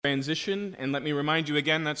Transition, and let me remind you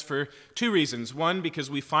again, that's for two reasons. One, because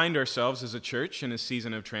we find ourselves as a church in a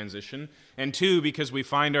season of transition, and two, because we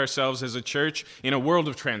find ourselves as a church in a world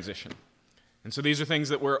of transition. And so these are things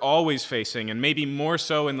that we're always facing, and maybe more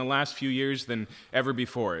so in the last few years than ever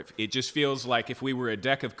before. It just feels like if we were a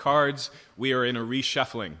deck of cards, we are in a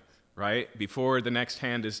reshuffling, right, before the next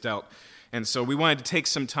hand is dealt. And so we wanted to take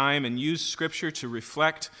some time and use Scripture to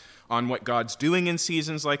reflect on what God's doing in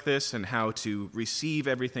seasons like this and how to receive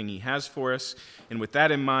everything He has for us. And with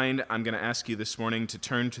that in mind, I'm going to ask you this morning to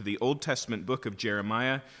turn to the Old Testament book of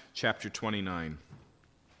Jeremiah, chapter 29.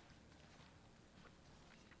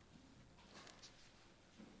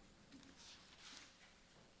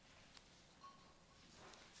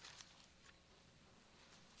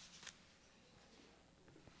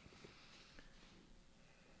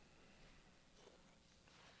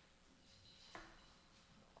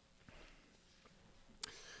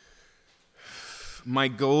 My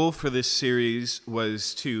goal for this series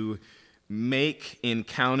was to make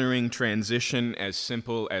encountering transition as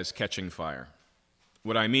simple as catching fire.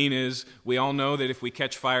 What I mean is, we all know that if we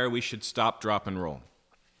catch fire, we should stop, drop, and roll.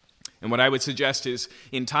 And what I would suggest is,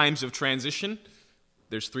 in times of transition,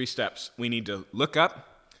 there's 3 steps. We need to look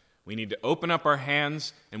up, we need to open up our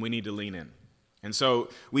hands, and we need to lean in. And so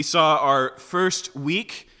we saw our first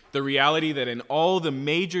week the reality that in all the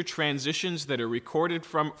major transitions that are recorded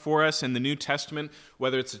for us in the New Testament,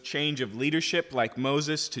 whether it's a change of leadership like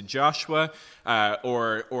Moses to Joshua,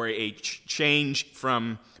 or a change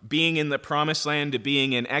from being in the promised land to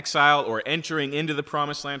being in exile, or entering into the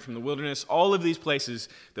promised land from the wilderness, all of these places,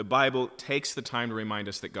 the Bible takes the time to remind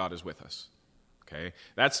us that God is with us. Okay?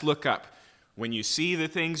 That's look up. When you see the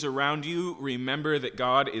things around you, remember that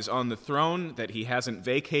God is on the throne, that He hasn't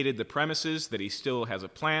vacated the premises, that He still has a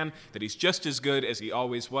plan, that He's just as good as He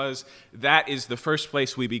always was. That is the first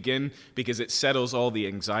place we begin, because it settles all the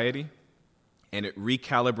anxiety, and it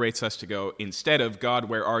recalibrates us to go, instead of, God,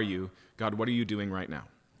 where are you? God, what are you doing right now?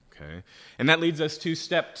 Okay? And that leads us to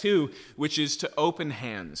step 2, which is to open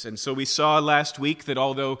hands. And so we saw last week that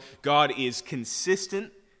although God is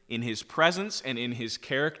consistent in His presence and in His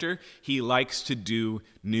character, He likes to do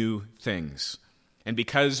new things. And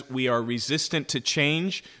because we are resistant to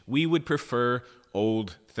change, we would prefer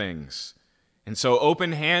old things. And so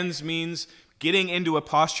open hands means getting into a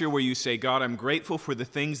posture where you say, God, I'm grateful for the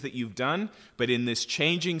things that you've done, but in this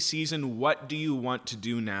changing season, what do you want to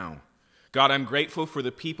do now? God, I'm grateful for the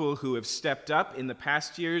people who have stepped up in the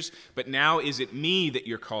past years, but now is it me that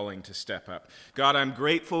you're calling to step up? God, I'm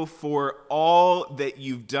grateful for all that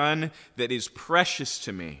you've done that is precious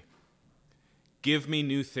to me. Give me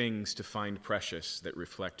new things to find precious that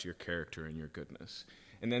reflect your character and your goodness.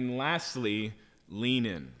 And then lastly, lean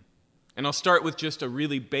in. And I'll start with just a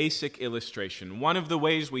really basic illustration. One of the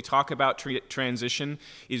ways we talk about transition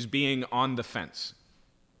is being on the fence.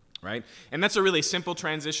 Right? And that's a really simple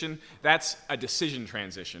transition. That's a decision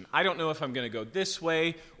transition. I don't know if I'm going to go this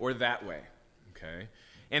way or that way. Okay?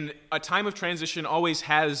 And a time of transition always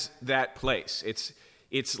has that place.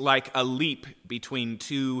 It's like a leap between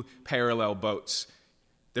 2 parallel boats.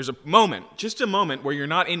 There's a moment, just a moment, where you're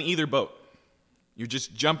not in either boat. You're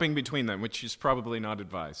just jumping between them, which is probably not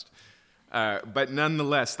advised. But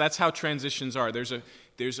nonetheless, that's how transitions are. There's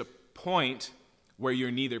a point where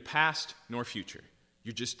you're neither past nor future.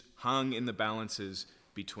 You're just hung in the balances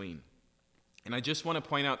between. And I just want to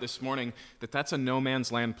point out this morning that that's a no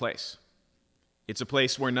man's land place. It's a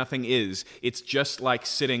place where nothing is. It's just like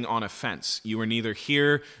sitting on a fence. You are neither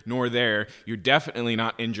here nor there. You're definitely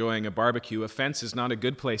not enjoying a barbecue. A fence is not a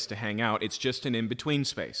good place to hang out. It's just an in-between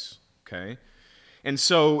space. Okay? And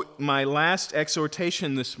so my last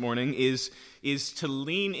exhortation this morning is to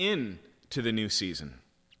lean in to the new season.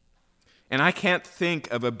 And I can't think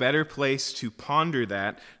of a better place to ponder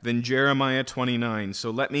that than Jeremiah 29. So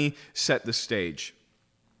let me set the stage.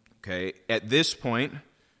 Okay, at this point,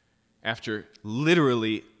 after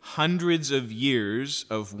literally hundreds of years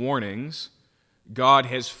of warnings, God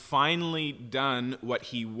has finally done what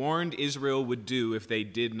He warned Israel would do if they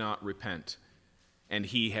did not repent. And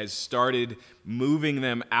He has started moving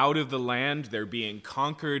them out of the land. They're being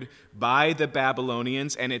conquered by the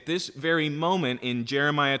Babylonians. And at this very moment in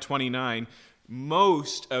Jeremiah 29,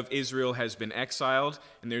 most of Israel has been exiled,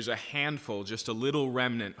 and there's a handful, just a little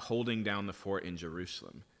remnant, holding down the fort in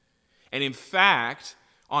Jerusalem. And in fact,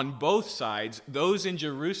 on both sides, those in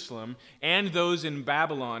Jerusalem and those in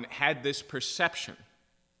Babylon had this perception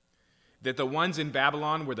that the ones in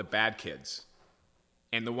Babylon were the bad kids,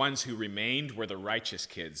 and the ones who remained were the righteous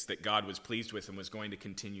kids that God was pleased with and was going to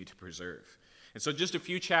continue to preserve. And so just a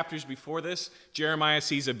few chapters before this, Jeremiah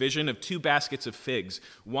sees a vision of 2 baskets of figs,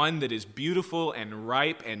 one that is beautiful and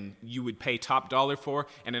ripe and you would pay top dollar for,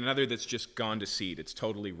 and another that's just gone to seed. It's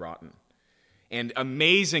totally rotten. And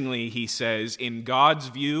amazingly, he says, in God's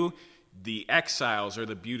view, the exiles are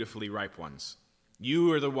the beautifully ripe ones.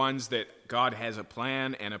 You are the ones that God has a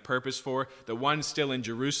plan and a purpose for. The ones still in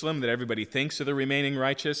Jerusalem that everybody thinks are the remaining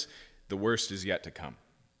righteous, the worst is yet to come.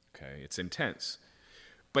 Okay, it's intense.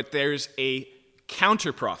 But there's a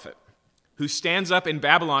counter-prophet who stands up in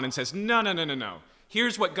Babylon and says, no.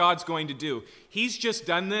 Here's what God's going to do. He's just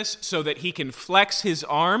done this so that he can flex his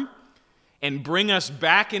arm and bring us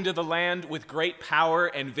back into the land with great power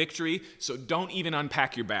and victory, so don't even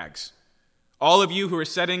unpack your bags. All of you who are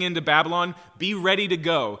setting into Babylon, be ready to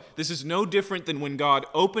go. This is no different than when God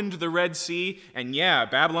opened the Red Sea, and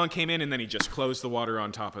Babylon came in, and then he just closed the water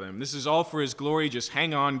on top of them. This is all for his glory. Just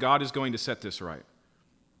hang on. God is going to set this right.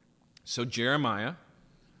 So Jeremiah,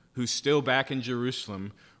 who's still back in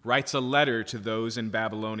Jerusalem, writes a letter to those in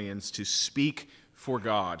Babylonians to speak for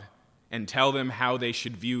God and tell them how they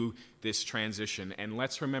should view this transition. And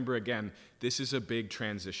let's remember again, this is a big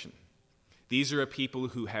transition. These are a people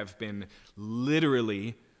who have been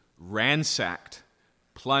literally ransacked,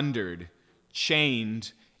 plundered,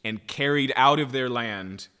 chained, and carried out of their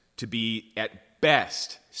land to be, at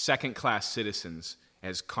best, second-class citizens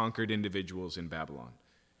as conquered individuals in Babylon.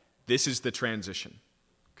 This is the transition,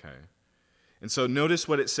 okay? And so notice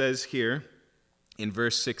what it says here in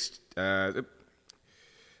verse 6.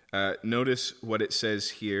 Notice what it says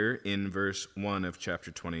here in verse 1 of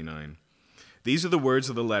chapter 29. These are the words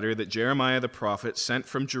of the letter that Jeremiah the prophet sent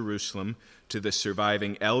from Jerusalem to the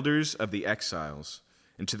surviving elders of the exiles,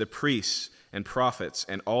 and to the priests and prophets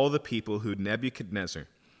and all the people who Nebuchadnezzar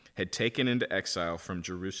had taken into exile from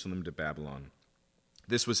Jerusalem to Babylon.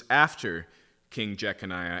 This was after King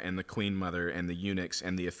Jeconiah and the queen mother and the eunuchs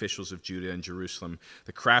and the officials of Judah and Jerusalem,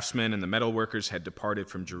 the craftsmen and the metal workers had departed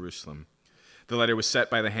from Jerusalem. The letter was set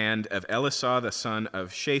by the hand of Elisah the son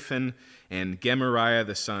of Shaphan and Gemariah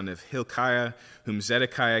the son of Hilkiah, whom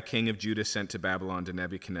Zedekiah king of Judah sent to Babylon to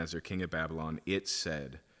Nebuchadnezzar king of Babylon. It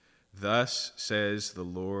said, "Thus says the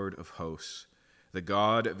Lord of hosts, the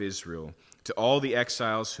God of Israel, to all the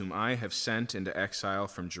exiles whom I have sent into exile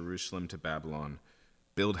from Jerusalem to Babylon,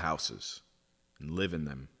 build houses and live in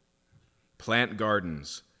them. Plant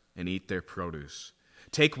gardens and eat their produce.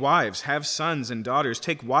 Take wives, have sons and daughters.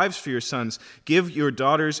 Take wives for your sons. Give your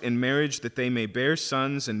daughters in marriage that they may bear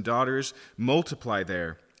sons and daughters. Multiply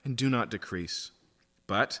there and do not decrease.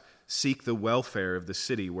 But seek the welfare of the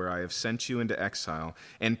city where I have sent you into exile,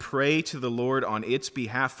 and pray to the Lord on its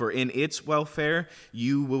behalf, for in its welfare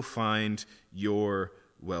you will find your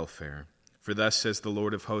welfare. For thus says the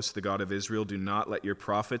Lord of hosts, the God of Israel, do not let your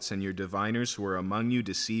prophets and your diviners who are among you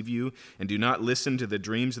deceive you, and do not listen to the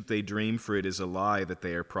dreams that they dream, for it is a lie that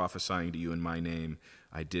they are prophesying to you in my name.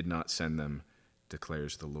 I did not send them,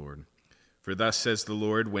 declares the Lord. For thus says the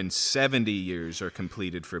Lord, when 70 years are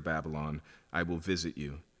completed for Babylon, I will visit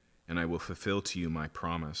you, and I will fulfill to you my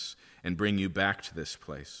promise, and bring you back to this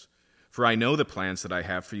place. For I know the plans that I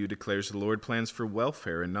have for you, declares the Lord, plans for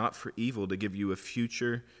welfare and not for evil, to give you a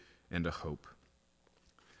future and a hope."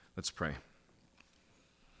 Let's pray.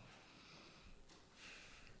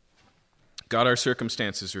 God, our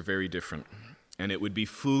circumstances are very different, and it would be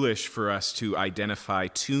foolish for us to identify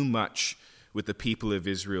too much with the people of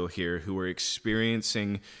Israel here who are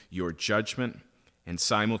experiencing your judgment and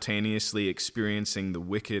simultaneously experiencing the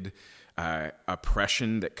wicked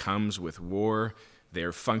oppression that comes with war.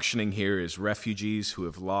 They're functioning here as refugees who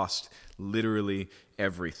have lost literally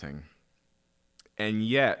everything. And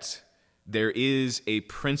yet, there is a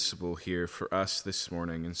principle here for us this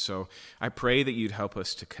morning. And so I pray that you'd help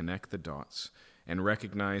us to connect the dots and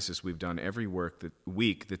recognize, as we've done every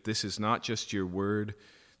week, that this is not just your word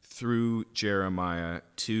through Jeremiah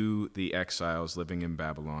to the exiles living in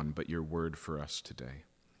Babylon, but your word for us today.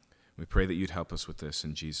 We pray that you'd help us with this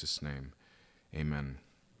in Jesus' name. Amen.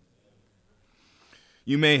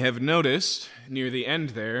 You may have noticed near the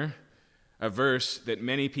end there a verse that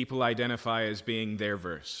many people identify as being their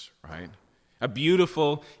verse, right? A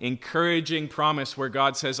beautiful, encouraging promise where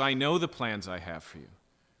God says, I know the plans I have for you.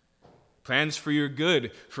 Plans for your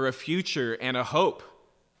good, for a future and a hope.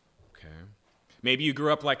 Okay. Maybe you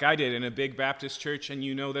grew up like I did in a big Baptist church and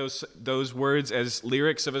you know those words as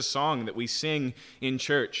lyrics of a song that we sing in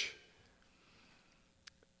church.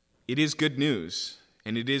 It is good news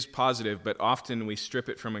and it is positive, but often we strip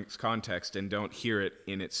it from its context and don't hear it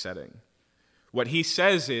in its setting. What he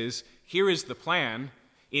says is, here is the plan.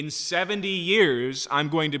 In 70 years, I'm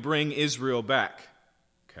going to bring Israel back.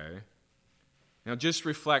 Okay? Now just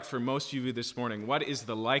reflect for most of you this morning, what is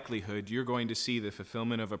the likelihood you're going to see the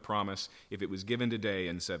fulfillment of a promise if it was given today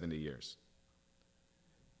in 70 years?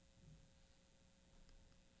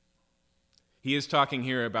 He is talking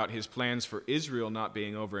here about his plans for Israel not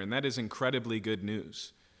being over, and that is incredibly good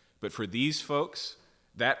news. But for these folks,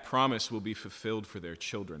 that promise will be fulfilled for their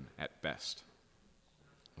children at best.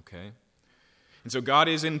 Okay? And so God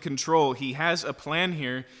is in control. He has a plan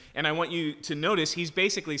here, and I want you to notice he's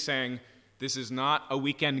basically saying, this is not a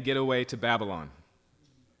weekend getaway to Babylon.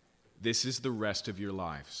 This is the rest of your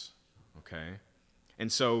lives. Okay?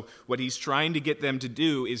 And so what he's trying to get them to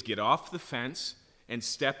do is get off the fence and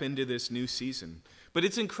step into this new season. But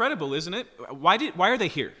it's incredible, isn't it? Why are they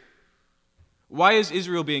here? Why is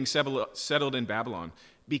Israel being settled in Babylon?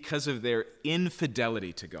 Because of their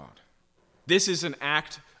infidelity to God. This is an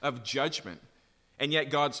act of judgment. And yet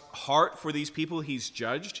God's heart for these people he's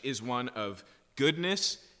judged is one of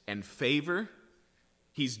goodness and favor.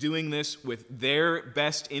 He's doing this with their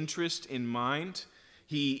best interest in mind.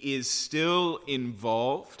 He is still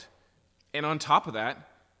involved. And on top of that,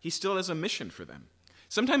 he still has a mission for them.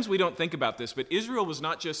 Sometimes we don't think about this, but Israel was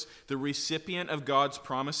not just the recipient of God's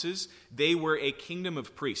promises. They were a kingdom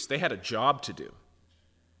of priests. They had a job to do.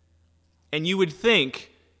 And you would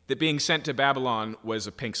think that being sent to Babylon was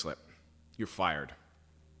a pink slip. You're fired.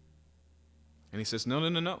 And he says,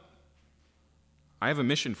 no. I have a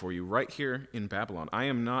mission for you right here in Babylon. I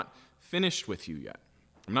am not finished with you yet.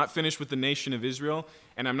 I'm not finished with the nation of Israel,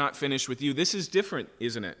 and I'm not finished with you. This is different,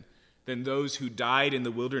 isn't it, than those who died in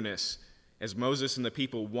the wilderness as Moses and the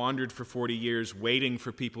people wandered for 40 years waiting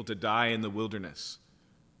for people to die in the wilderness,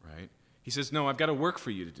 right? He says, no, I've got a work for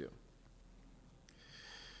you to do.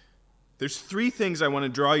 There's three things I want to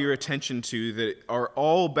draw your attention to that are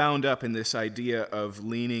all bound up in this idea of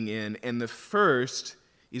leaning in, and the first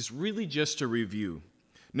is really just a review.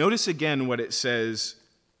 Notice again what it says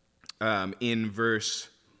in verse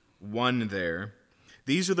 1 there.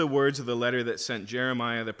 These are the words of the letter that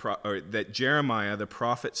Jeremiah the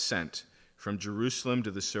prophet sent from Jerusalem to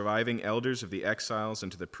the surviving elders of the exiles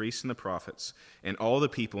and to the priests and the prophets, and all the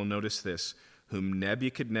people, notice this, whom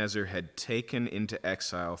Nebuchadnezzar had taken into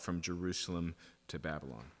exile from Jerusalem to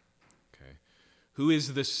Babylon. Okay. Who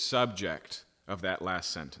is the subject of that last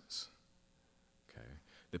sentence? Okay.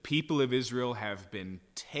 The people of Israel have been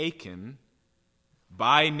taken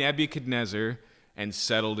by Nebuchadnezzar and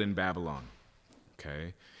settled in Babylon.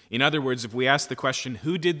 Okay. In other words, if we ask the question,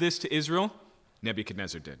 who did this to Israel?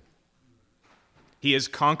 Nebuchadnezzar did. He has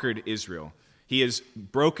conquered Israel. He has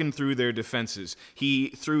broken through their defenses. He,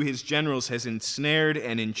 through his generals, has ensnared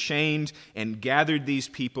and enchained and gathered these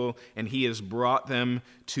people, and he has brought them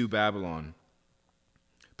to Babylon.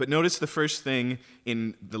 But notice the first thing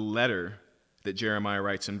in the letter that Jeremiah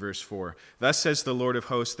writes in verse 4. Thus says the Lord of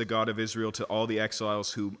hosts, the God of Israel, to all the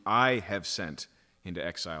exiles whom I have sent into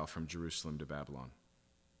exile from Jerusalem to Babylon.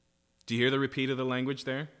 Do you hear the repeat of the language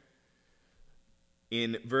there?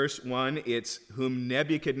 In verse 1, it's whom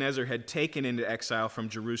Nebuchadnezzar had taken into exile from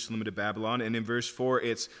Jerusalem to Babylon. And in verse 4,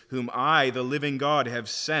 it's whom I, the living God, have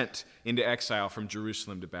sent into exile from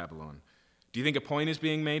Jerusalem to Babylon. Do you think a point is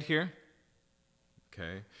being made here?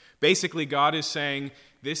 Okay. Basically, God is saying,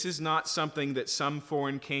 this is not something that some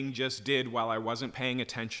foreign king just did while I wasn't paying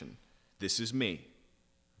attention. This is me.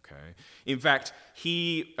 Okay. In fact,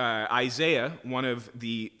 Isaiah, one of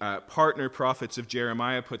the partner prophets of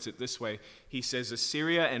Jeremiah, puts it this way. He says,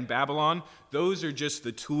 Assyria and Babylon, those are just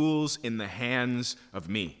the tools in the hands of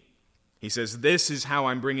me. He says, this is how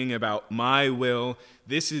I'm bringing about my will.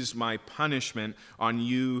 This is my punishment on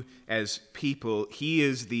you as people. He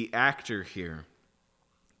is the actor here.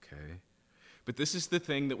 Okay. But this is the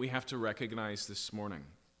thing that we have to recognize this morning.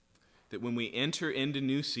 That when we enter into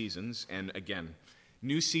new seasons, and again,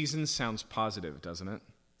 new season sounds positive, doesn't it?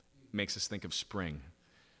 Makes us think of spring.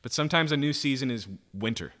 But sometimes a new season is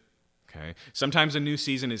winter, okay? Sometimes a new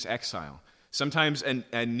season is exile. Sometimes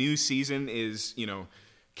a new season is,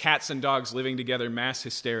 cats and dogs living together, mass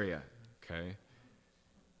hysteria, okay?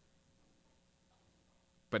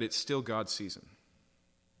 But it's still God's season.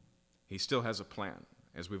 He still has a plan,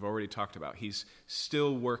 as we've already talked about. He's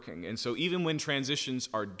still working. And so even when transitions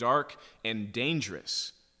are dark and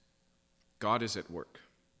dangerous, God is at work.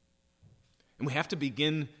 And we have to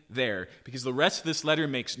begin there, because the rest of this letter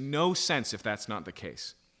makes no sense if that's not the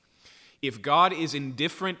case. If God is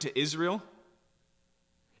indifferent to Israel,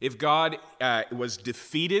 if God was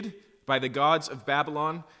defeated by the gods of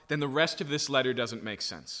Babylon, then the rest of this letter doesn't make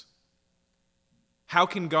sense. How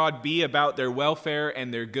can God be about their welfare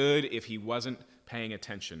and their good if he wasn't paying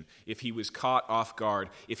attention, if he was caught off guard,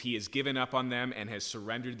 if he has given up on them and has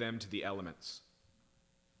surrendered them to the elements?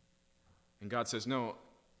 And God says, no,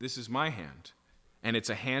 this is my hand. And it's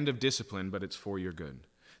a hand of discipline, but it's for your good.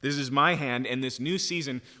 This is my hand, and this new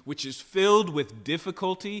season, which is filled with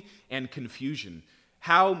difficulty and confusion.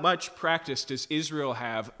 How much practice does Israel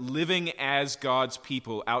have living as God's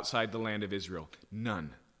people outside the land of Israel?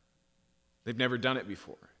 None. They've never done it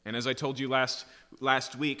before. And as I told you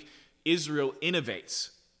last week, Israel innovates.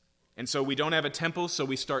 And so we don't have a temple, so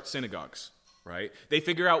we start synagogues, right? They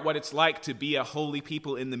figure out what it's like to be a holy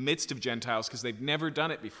people in the midst of Gentiles because they've never done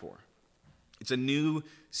it before. It's a new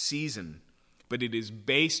season, but it is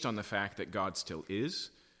based on the fact that God still is,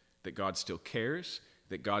 that God still cares,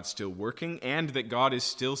 that God's still working, and that God is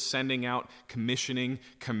still sending out, commissioning,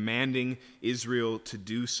 commanding Israel to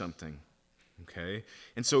do something. Okay?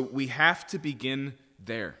 And so we have to begin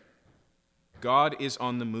there. God is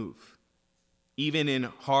on the move. Even in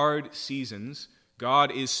hard seasons,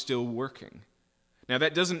 God is still working. Now,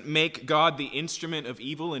 that doesn't make God the instrument of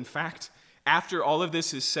evil. In fact, after all of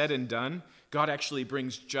this is said and done, God actually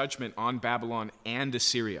brings judgment on Babylon and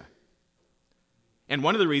Assyria. And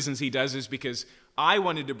one of the reasons he does is because I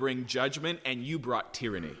wanted to bring judgment and you brought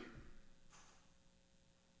tyranny.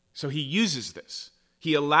 So he uses this.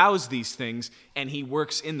 He allows these things and he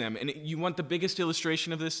works in them. And you want the biggest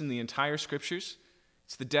illustration of this in the entire scriptures?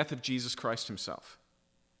 It's the death of Jesus Christ himself.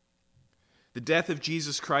 The death of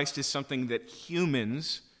Jesus Christ is something that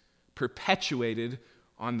humans perpetuated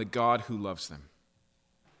on the God who loves them.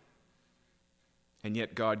 And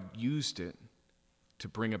yet God used it to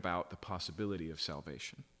bring about the possibility of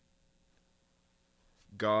salvation.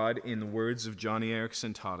 God, in the words of Johnny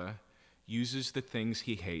Erickson Tada, uses the things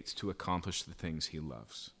he hates to accomplish the things he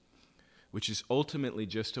loves, which is ultimately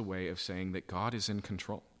just a way of saying that God is in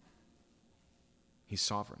control. He's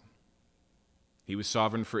sovereign. He was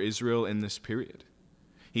sovereign for Israel in this period.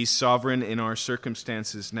 He's sovereign in our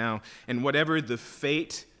circumstances now. And whatever the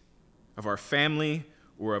fate of our family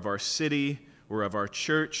or of our city or of our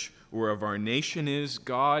church or of our nation is,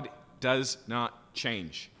 God does not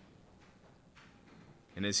change.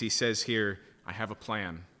 And as he says here, I have a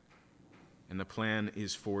plan. And the plan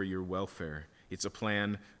is for your welfare. It's a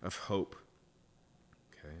plan of hope.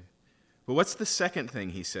 Okay. But what's the second thing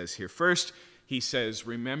he says here? First, he says,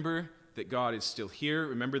 remember that God is still here.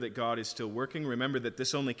 Remember that God is still working. Remember that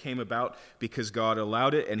this only came about because God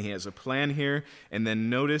allowed it, and he has a plan here. And then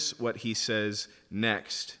notice what he says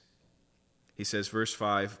next. He says, verse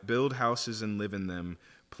 5, build houses and live in them,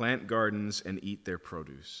 plant gardens and eat their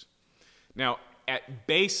produce. Now, at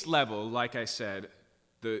base level, like I said,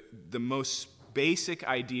 the most basic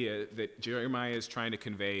idea that Jeremiah is trying to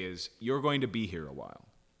convey is you're going to be here a while,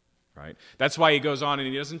 right? That's why he goes on and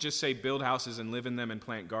he doesn't just say build houses and live in them and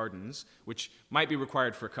plant gardens, which might be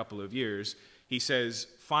required for a couple of years. He says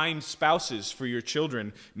find spouses for your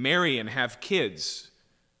children, marry and have kids,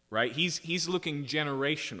 right? He's looking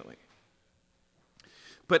generationally.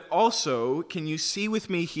 But also, can you see with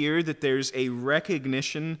me here that there's a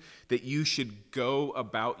recognition that you should go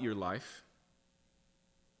about your life?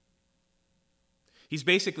 He's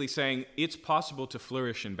basically saying it's possible to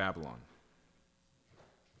flourish in Babylon.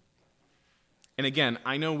 And again,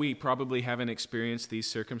 I know we probably haven't experienced these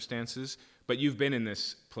circumstances, but you've been in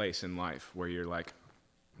this place in life where you're like,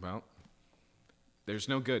 well, there's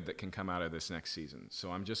no good that can come out of this next season, so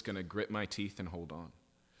I'm just going to grit my teeth and hold on.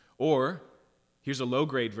 Or, here's a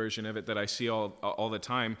low-grade version of it that I see all the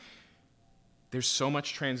time. There's so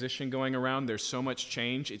much transition going around, there's so much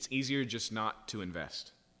change, it's easier just not to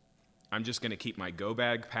invest. I'm just going to keep my go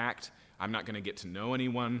bag packed. I'm not going to get to know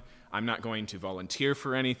anyone. I'm not going to volunteer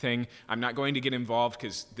for anything. I'm not going to get involved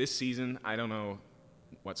because this season, I don't know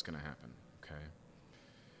what's going to happen, okay?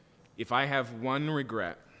 If I have one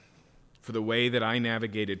regret for the way that I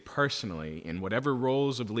navigated personally in whatever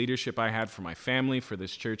roles of leadership I had for my family, for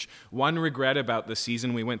this church, one regret about the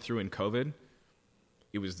season we went through in COVID,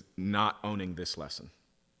 it was not owning this lesson.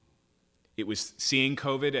 It was seeing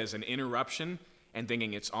COVID as an interruption and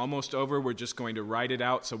thinking it's almost over, we're just going to ride it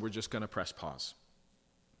out, so we're just going to press pause.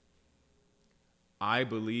 I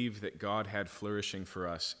believe that God had flourishing for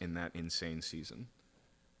us in that insane season,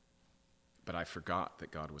 but I forgot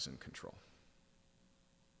that God was in control.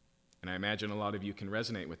 And I imagine a lot of you can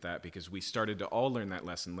resonate with that because we started to all learn that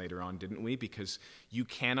lesson later on, didn't we? Because you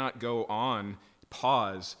cannot go on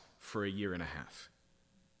pause for a year and a half.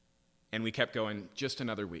 And we kept going, just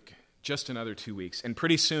another week. Just another 2 weeks. And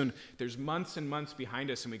pretty soon, there's months and months behind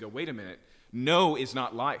us, and we go, wait a minute, no is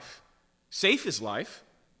not life. Safe is life,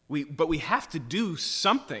 but we have to do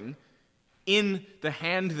something in the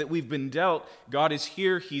hand that we've been dealt. God is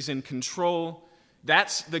here, he's in control.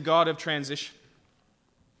 That's the God of transition.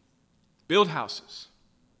 Build houses,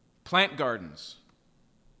 plant gardens,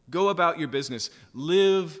 Go about your business.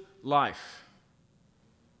 Live life.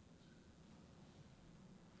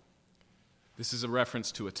 This is a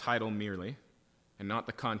reference to a title merely, and not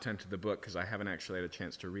the content of the book, because I haven't actually had a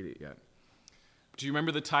chance to read it yet. Do you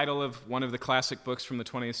remember the title of one of the classic books from the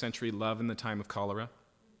 20th century, Love in the Time of Cholera?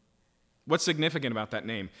 What's significant about that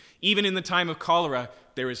name? Even in the time of cholera,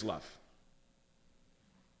 there is love.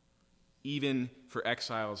 Even for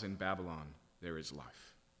exiles in Babylon, there is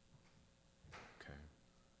life. Okay.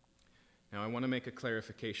 Now I want to make a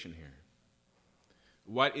clarification here.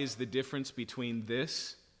 What is the difference between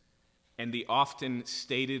this and the often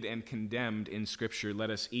stated and condemned in Scripture,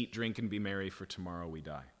 let us eat, drink, and be merry, for tomorrow we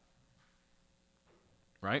die?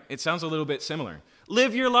 Right? It sounds a little bit similar.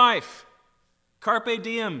 Live your life. Carpe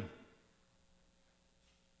diem.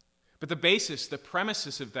 But the basis, the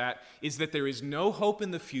premises of that is that there is no hope in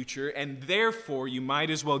the future, and therefore you might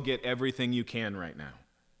as well get everything you can right now.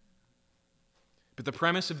 But the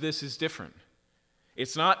premise of this is different.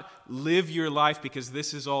 It's not live your life because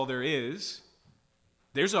this is all there is.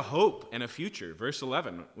 There's a hope and a future. Verse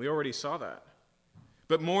 11, we already saw that.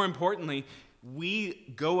 But more importantly,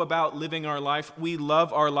 we go about living our life. We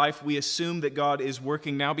love our life. We assume that God is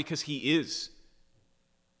working now because He is.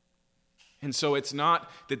 And so it's not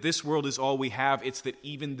that this world is all we have. It's that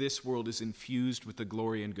even this world is infused with the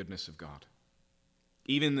glory and goodness of God.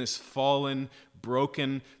 Even this fallen,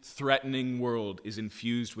 broken, threatening world is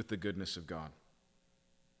infused with the goodness of God.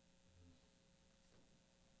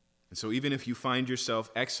 And so even if you find yourself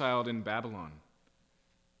exiled in Babylon,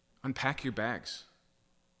 unpack your bags,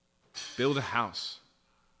 build a house,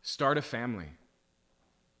 start a family.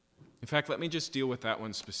 In fact, let me just deal with that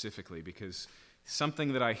one specifically, because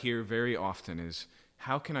something that I hear very often is,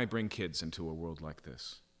 how can I bring kids into a world like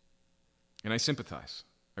this? And I sympathize.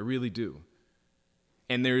 I really do.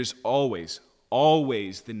 And there's always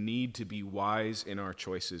the need to be wise in our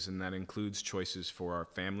choices, and that includes choices for our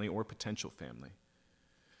family or potential family.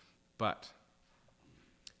 But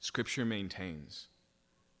Scripture maintains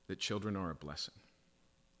that children are a blessing.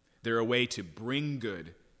 They're a way to bring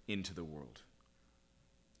good into the world.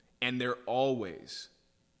 And they're always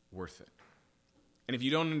worth it. And if you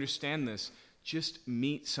don't understand this, just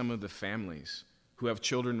meet some of the families who have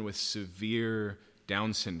children with severe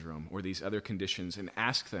Down syndrome or these other conditions and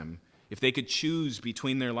ask them if they could choose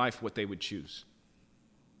between their life what they would choose.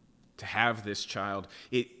 To have this child,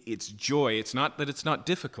 it's joy. It's not that it's not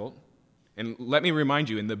difficult. And let me remind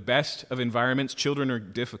you, in the best of environments, children are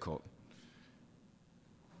difficult.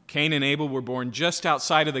 Cain and Abel were born just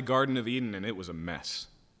outside of the Garden of Eden, and it was a mess.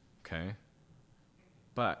 Okay?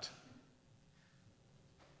 But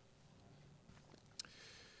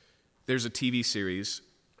there's a TV series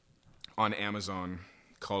on Amazon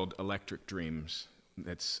called Electric Dreams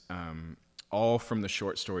that's all from the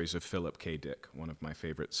short stories of Philip K. Dick, one of my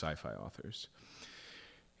favorite sci-fi authors.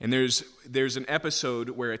 And there's an episode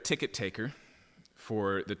where a ticket taker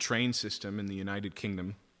for the train system in the United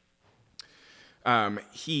Kingdom,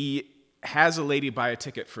 he has a lady buy a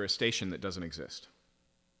ticket for a station that doesn't exist.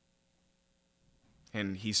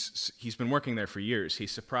 And he's been working there for years.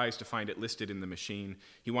 He's surprised to find it listed in the machine.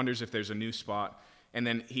 He wonders if there's a new spot. And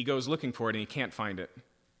then he goes looking for it, and he can't find it.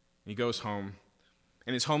 He goes home,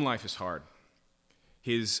 and his home life is hard.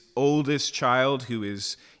 His oldest child, who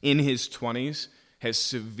is in his 20s, has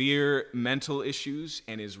severe mental issues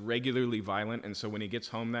and is regularly violent. And so when he gets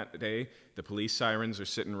home that day, the police sirens are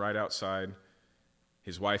sitting right outside.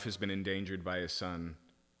 His wife has been endangered by his son.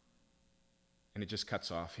 And it just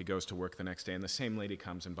cuts off. He goes to work the next day, and the same lady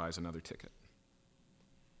comes and buys another ticket.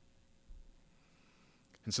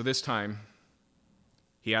 And so this time,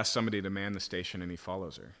 he asks somebody to man the station, and he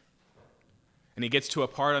follows her. And he gets to a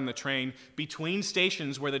part on the train between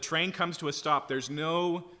stations where the train comes to a stop. There's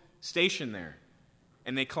no station there.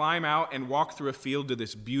 And they climb out and walk through a field to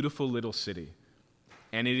this beautiful little city.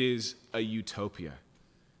 And it is a utopia.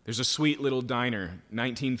 There's a sweet little diner,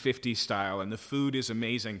 1950s style, and the food is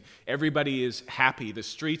amazing. Everybody is happy. The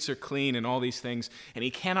streets are clean and all these things. And he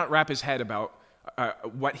cannot wrap his head about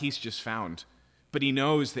what he's just found. But he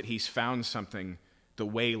knows that he's found something the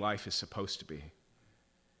way life is supposed to be.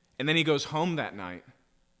 And then he goes home that night,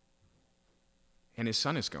 and his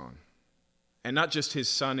son is gone. And not just his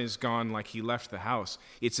son is gone like he left the house.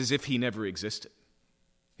 It's as if he never existed.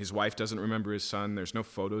 His wife doesn't remember his son. There's no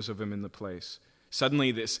photos of him in the place.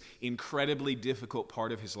 Suddenly, this incredibly difficult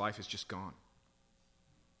part of his life is just gone.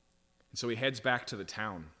 And so he heads back to the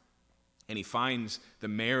town, and he finds the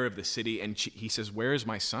mayor of the city, and he says, "Where is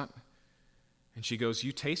my son?" And she goes,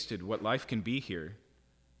 "You tasted what life can be here,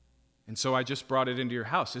 and so I just brought it into your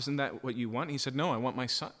house. Isn't that what you want?" He said, "No, I want my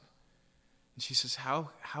son." And she says, How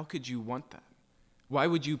could you want that? Why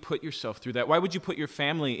would you put yourself through that? Why would you put your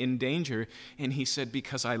family in danger? And he said,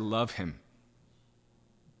 because I love him.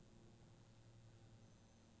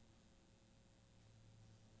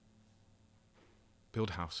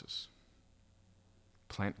 Build houses.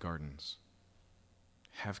 Plant gardens.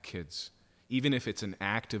 Have kids. Even if it's an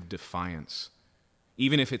act of defiance.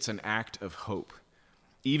 Even if it's an act of hope.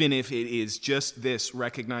 Even if it is just this,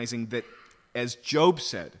 recognizing that, as Job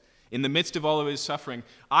said, in the midst of all of his suffering,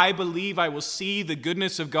 I believe I will see the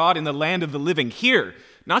goodness of God in the land of the living. Here.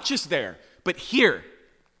 Not just there, but here.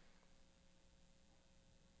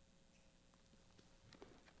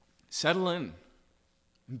 Settle in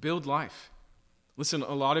and build life. Listen,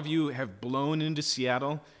 a lot of you have blown into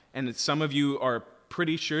Seattle, and some of you are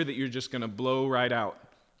pretty sure that you're just going to blow right out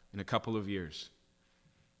in a couple of years.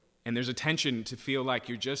 And there's a tension to feel like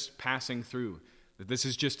you're just passing through, that this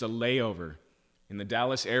is just a layover in the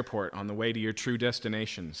Dallas airport on the way to your true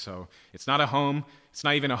destination. So it's not a home, it's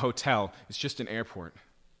not even a hotel, it's just an airport.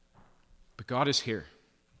 But God is here.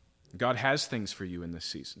 God has things for you in this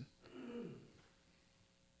season.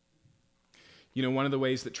 You know, one of the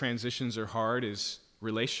ways that transitions are hard is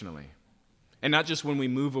relationally. And not just when we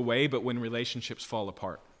move away, but when relationships fall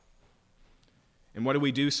apart. And what do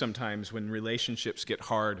we do sometimes when relationships get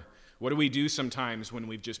hard? What do we do sometimes when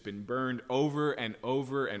we've just been burned over and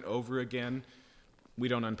over and over again? We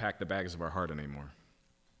don't unpack the bags of our heart anymore.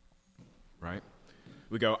 Right?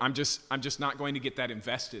 We go, I'm just not going to get that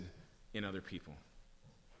invested in other people.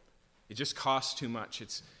 It just costs too much.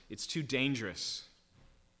 It's too dangerous.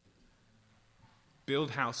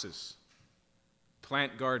 Build houses.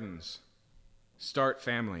 Plant gardens. Start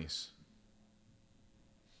families.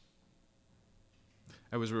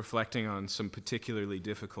 I was reflecting on some particularly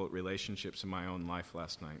difficult relationships in my own life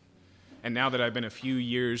last night. And now that I've been a few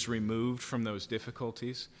years removed from those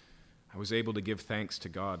difficulties, I was able to give thanks to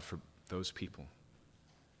God for those people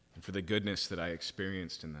and for the goodness that I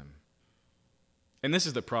experienced in them. And this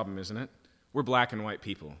is the problem, isn't it? We're black and white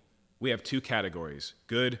people. We have two categories,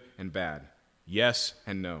 good and bad, yes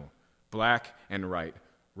and no, black and right,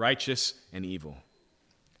 righteous and evil.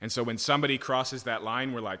 And so when somebody crosses that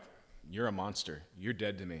line, we're like, you're a monster. You're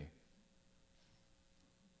dead to me.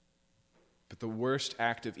 But the worst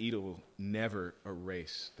act of evil will never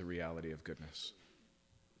erase the reality of goodness.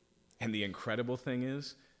 And the incredible thing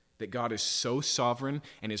is that God is so sovereign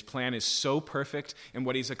and his plan is so perfect and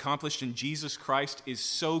what he's accomplished in Jesus Christ is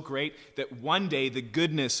so great that one day the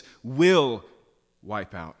goodness will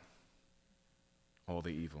wipe out all the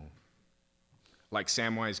evil. Like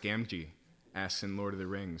Samwise Gamgee asks in Lord of the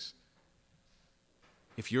Rings,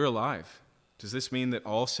 if you're alive, does this mean that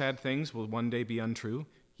all sad things will one day be untrue?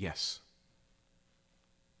 Yes.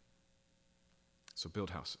 So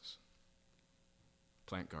build houses,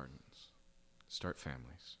 plant gardens, start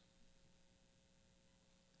families.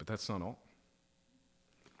 But that's not all.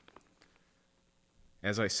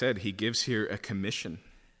 As I said, he gives here a commission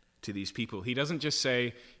to these people. He doesn't just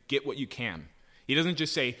say, get what you can. He doesn't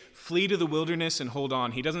just say, flee to the wilderness and hold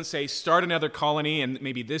on. He doesn't say, start another colony and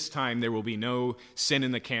maybe this time there will be no sin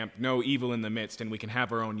in the camp, no evil in the midst, and we can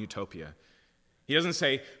have our own utopia. He doesn't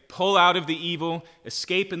say, pull out of the evil,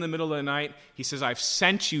 escape in the middle of the night. He says, I've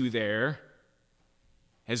sent you there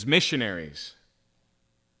as missionaries,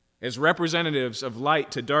 as representatives of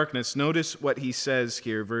light to darkness. Notice what he says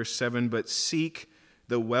here, verse 7, but seek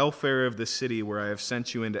the welfare of the city where I have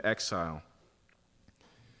sent you into exile.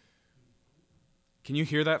 Can you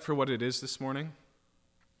hear that for what it is this morning?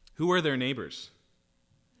 Who are their neighbors?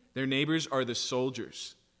 Their neighbors are the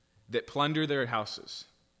soldiers that plunder their houses,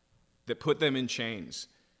 that put them in chains,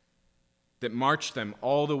 that march them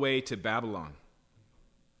all the way to Babylon,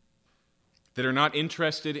 that are not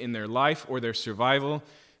interested in their life or their survival.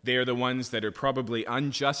 They are the ones that are probably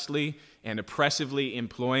unjustly and oppressively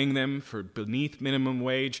employing them for beneath minimum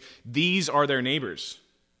wage. These are their neighbors.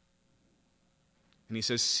 And he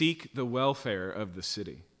says, seek the welfare of the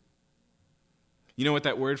city. You know what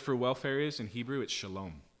that word for welfare is in Hebrew? It's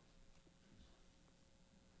shalom.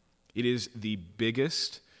 It is the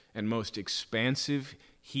biggest and most expansive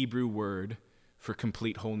Hebrew word for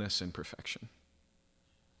complete wholeness and perfection.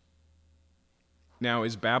 Now,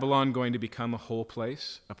 is Babylon going to become a whole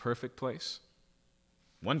place, a perfect place?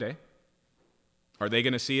 One day. Are they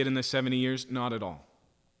going to see it in the 70 years? Not at all.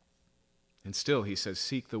 And still, he says,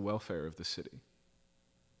 seek the welfare of the city.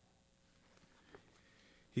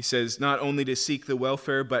 He says not only to seek the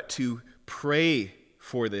welfare, but to pray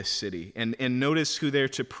for this city. And notice who they're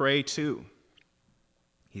to pray to.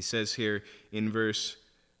 He says here in verse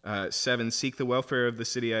 7, seek the welfare of the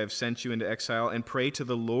city I have sent you into exile, and pray to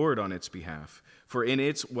the Lord on its behalf, for in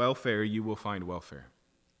its welfare you will find welfare.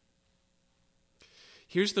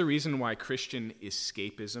 Here's the reason why Christian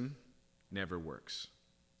escapism never works.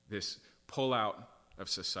 This pull out of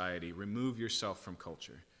society, remove yourself from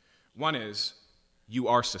culture. One is, you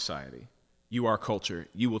are society. You are culture.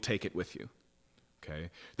 You will take it with you. Okay?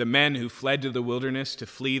 The men who fled to the wilderness to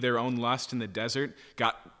flee their own lust in the desert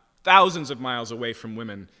got thousands of miles away from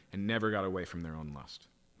women and never got away from their own lust.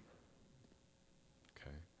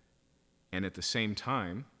 Okay? And at the same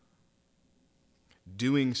time,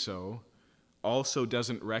 doing so also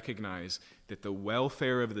doesn't recognize that the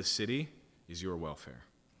welfare of the city is your welfare.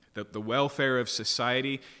 That the welfare of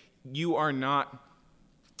society, you are not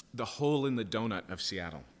the hole in the donut of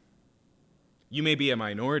Seattle. You may be a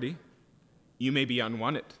minority, you may be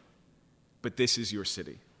unwanted, but this is your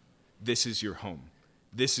city. This is your home.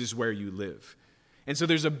 This is where you live. And so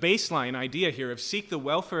there's a baseline idea here of seek the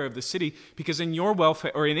welfare of the city, because in your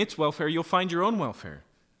welfare, or in its welfare, you'll find your own welfare.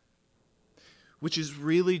 Which is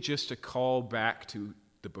really just a call back to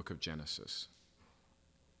the book of Genesis.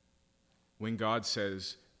 When God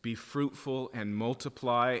says, be fruitful and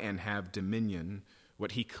multiply and have dominion,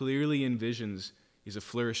 what he clearly envisions is a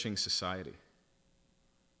flourishing society.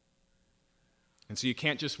 And so you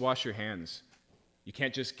can't just wash your hands. You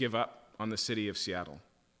can't just give up on the city of Seattle.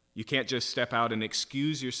 You can't just step out and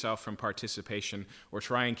excuse yourself from participation or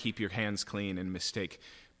try and keep your hands clean and mistake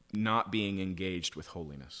not being engaged with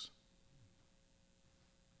holiness.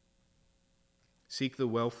 Seek the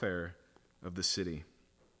welfare of the city.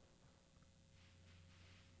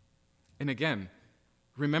 And again,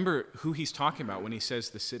 remember who he's talking about when he says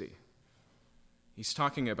the city. He's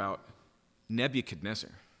talking about Nebuchadnezzar.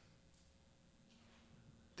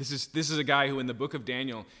 This is a guy who in the book of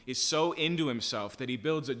Daniel is so into himself that he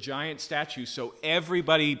builds a giant statue so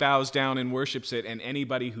everybody bows down and worships it, and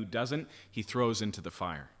anybody who doesn't, he throws into the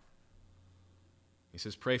fire. He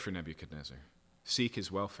says, pray for Nebuchadnezzar. Seek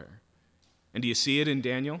his welfare. And do you see it in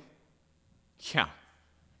Daniel? Yeah.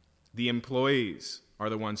 The employees are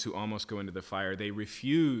the ones who almost go into the fire. They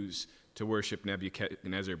refuse to worship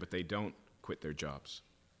Nebuchadnezzar, but they don't quit their jobs.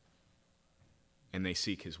 And they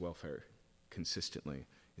seek his welfare consistently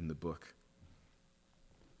in the book.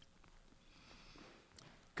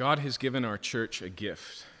 God has given our church a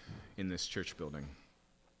gift in this church building.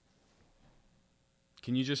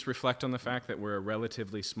 Can you just reflect on the fact that we're a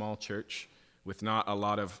relatively small church with not a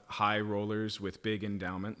lot of high rollers with big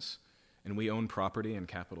endowments, and we own property in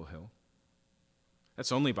Capitol Hill?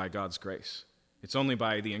 That's only by God's grace. It's only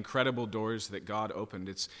by the incredible doors that God opened.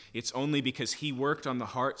 It's only because he worked on the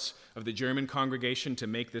hearts of the German congregation to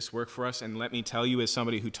make this work for us. And let me tell you, as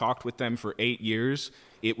somebody who talked with them for 8 years,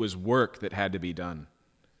 it was work that had to be done.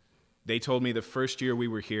 They told me the first year we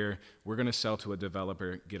were here, we're going to sell to a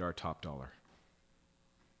developer, get our top dollar.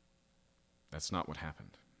 That's not what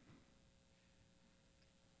happened.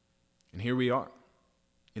 And here we are,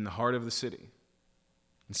 in the heart of the city.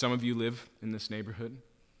 And some of you live in this neighborhood,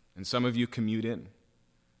 and some of you commute in.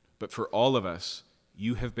 But for all of us,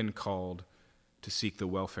 you have been called to seek the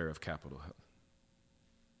welfare of Capitol Hill.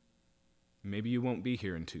 Maybe you won't be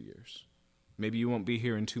here in 2 years. Maybe you won't be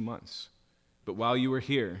here in 2 months. But while you are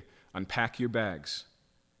here, unpack your bags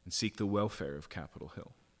and seek the welfare of Capitol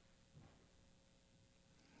Hill.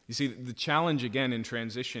 You see, the challenge again in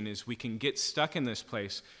transition is we can get stuck in this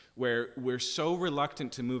place where we're so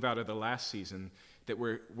reluctant to move out of the last season that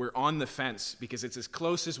we're on the fence because it's as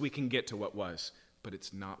close as we can get to what was, but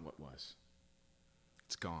it's not what was.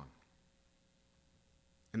 It's gone.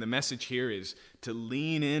 And the message here is to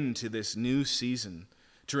lean into this new season,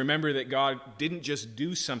 to remember that God didn't just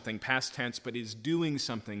do something past tense, but is doing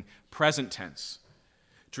something present tense.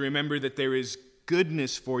 To remember that there is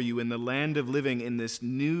goodness for you in the land of living in this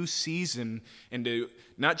new season, and to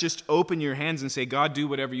not just open your hands and say, God, do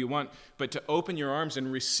whatever you want, but to open your arms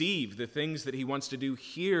and receive the things that he wants to do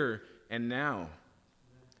here and now,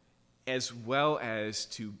 as well as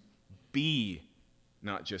to be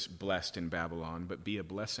not just blessed in Babylon, but be a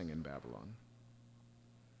blessing in Babylon.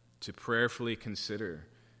 To prayerfully consider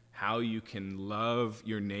how you can love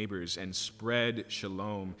your neighbors and spread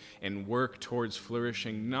shalom and work towards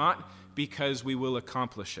flourishing, not because we will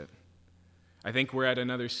accomplish it. I think we're at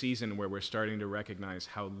another season where we're starting to recognize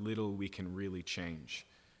how little we can really change,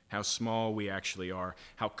 how small we actually are,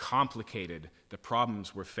 how complicated the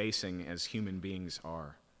problems we're facing as human beings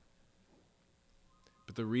are.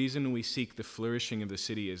 But the reason we seek the flourishing of the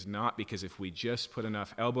city is not because if we just put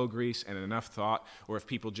enough elbow grease and enough thought, or if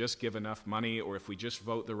people just give enough money, or if we just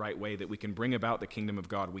vote the right way, that we can bring about the kingdom of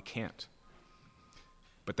God. We can't.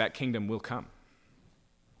 But that kingdom will come.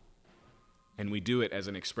 And we do it as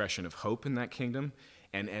an expression of hope in that kingdom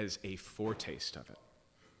and as a foretaste of it,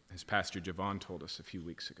 as Pastor Javon told us a few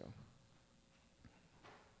weeks ago.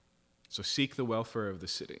 So seek the welfare of the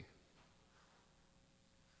city.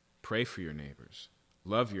 Pray for your neighbors.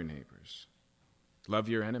 Love your neighbors. Love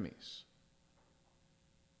your enemies.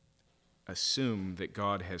 Assume that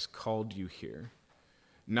God has called you here,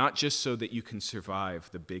 not just so that you can survive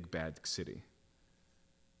the big bad city,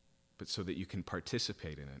 but so that you can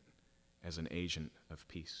participate in it as an agent of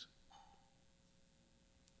peace.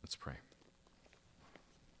 Let's pray.